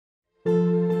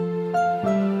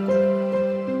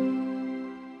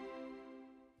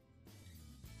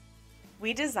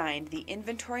We designed the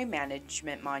Inventory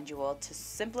Management module to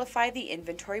simplify the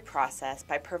inventory process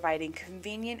by providing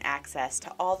convenient access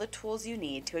to all the tools you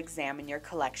need to examine your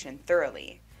collection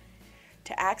thoroughly.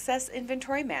 To access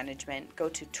Inventory Management, go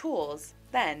to Tools,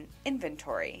 then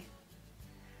Inventory.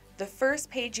 The first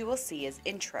page you will see is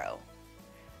Intro.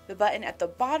 The button at the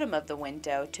bottom of the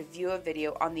window to view a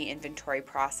video on the inventory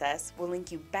process will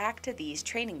link you back to these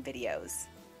training videos.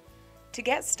 To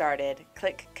get started,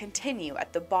 click Continue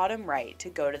at the bottom right to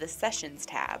go to the Sessions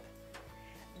tab.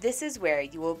 This is where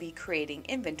you will be creating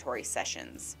inventory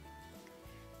sessions.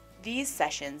 These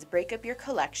sessions break up your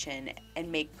collection and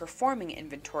make performing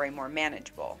inventory more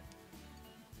manageable.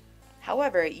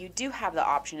 However, you do have the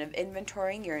option of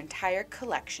inventorying your entire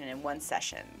collection in one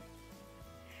session.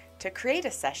 To create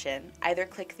a session, either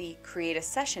click the Create a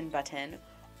Session button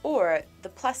or the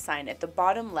plus sign at the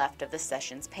bottom left of the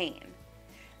Sessions pane.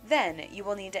 Then you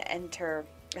will need to enter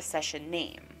a session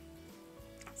name,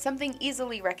 something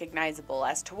easily recognizable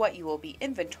as to what you will be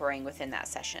inventorying within that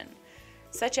session,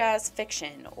 such as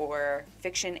fiction or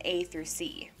fiction A through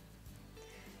C.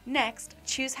 Next,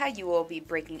 choose how you will be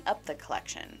breaking up the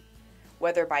collection,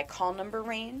 whether by call number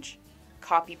range,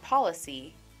 copy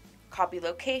policy, copy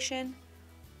location,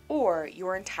 or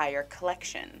your entire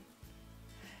collection.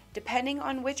 Depending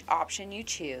on which option you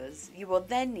choose, you will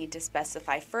then need to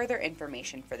specify further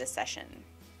information for the session.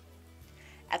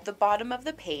 At the bottom of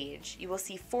the page, you will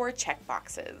see 4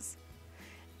 checkboxes.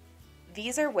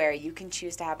 These are where you can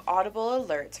choose to have audible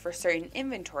alerts for certain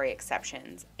inventory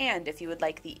exceptions and if you would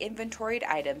like the inventoried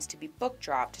items to be book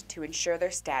dropped to ensure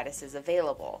their status is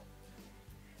available.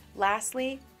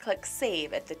 Lastly, click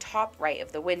Save at the top right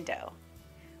of the window.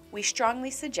 We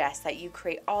strongly suggest that you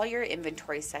create all your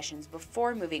inventory sessions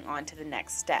before moving on to the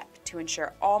next step to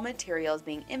ensure all materials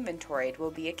being inventoried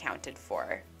will be accounted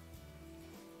for.